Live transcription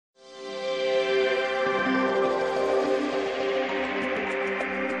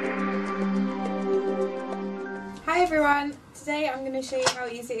everyone, today I'm going to show you how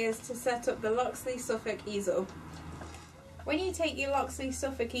easy it is to set up the Loxley Suffolk easel. When you take your Loxley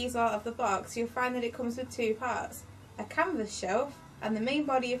Suffolk easel out of the box, you'll find that it comes with two parts, a canvas shelf and the main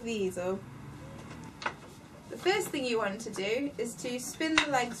body of the easel. The first thing you want to do is to spin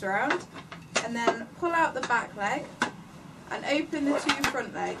the legs around and then pull out the back leg and open the two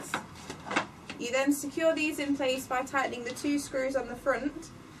front legs. You then secure these in place by tightening the two screws on the front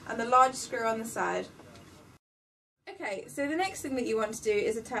and the large screw on the side. Okay, so the next thing that you want to do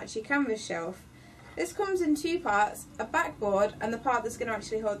is attach your canvas shelf. This comes in two parts, a backboard and the part that's going to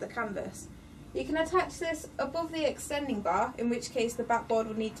actually hold the canvas. You can attach this above the extending bar, in which case the backboard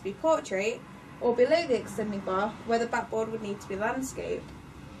would need to be portrait, or below the extending bar, where the backboard would need to be landscape.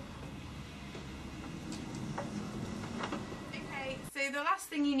 Okay, so the last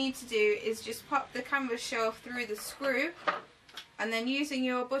thing you need to do is just pop the canvas shelf through the screw, and then using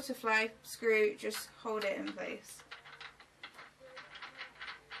your butterfly screw, just hold it in place.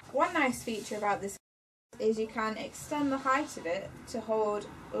 One nice feature about this is you can extend the height of it to hold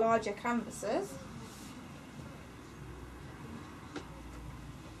larger canvases.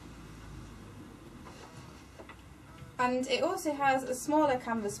 And it also has a smaller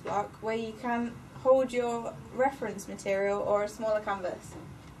canvas block where you can hold your reference material or a smaller canvas.